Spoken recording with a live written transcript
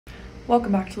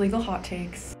Welcome back to Legal Hot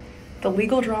Takes. The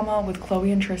legal drama with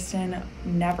Khloe and Tristan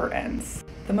never ends.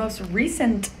 The most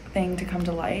recent thing to come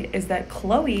to light is that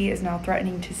Khloe is now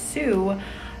threatening to sue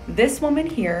this woman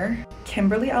here,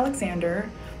 Kimberly Alexander,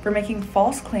 for making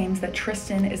false claims that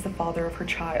Tristan is the father of her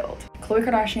child. Khloe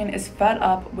Kardashian is fed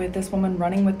up with this woman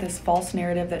running with this false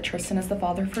narrative that Tristan is the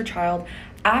father of her child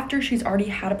after she's already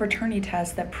had a paternity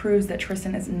test that proves that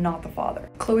Tristan is not the father.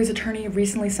 Khloe's attorney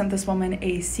recently sent this woman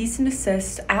a cease and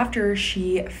desist after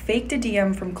she faked a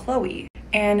DM from Khloe.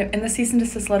 And in the cease and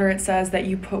desist letter, it says that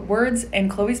you put words in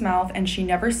Khloe's mouth and she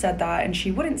never said that and she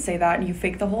wouldn't say that, and you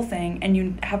faked the whole thing and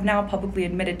you have now publicly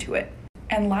admitted to it.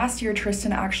 And last year,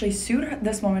 Tristan actually sued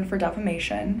this woman for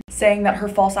defamation, saying that her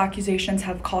false accusations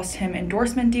have cost him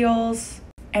endorsement deals.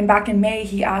 And back in May,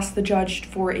 he asked the judge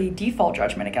for a default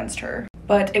judgment against her,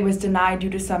 but it was denied due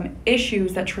to some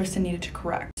issues that Tristan needed to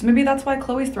correct. So maybe that's why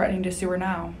Khloe's threatening to sue her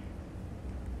now.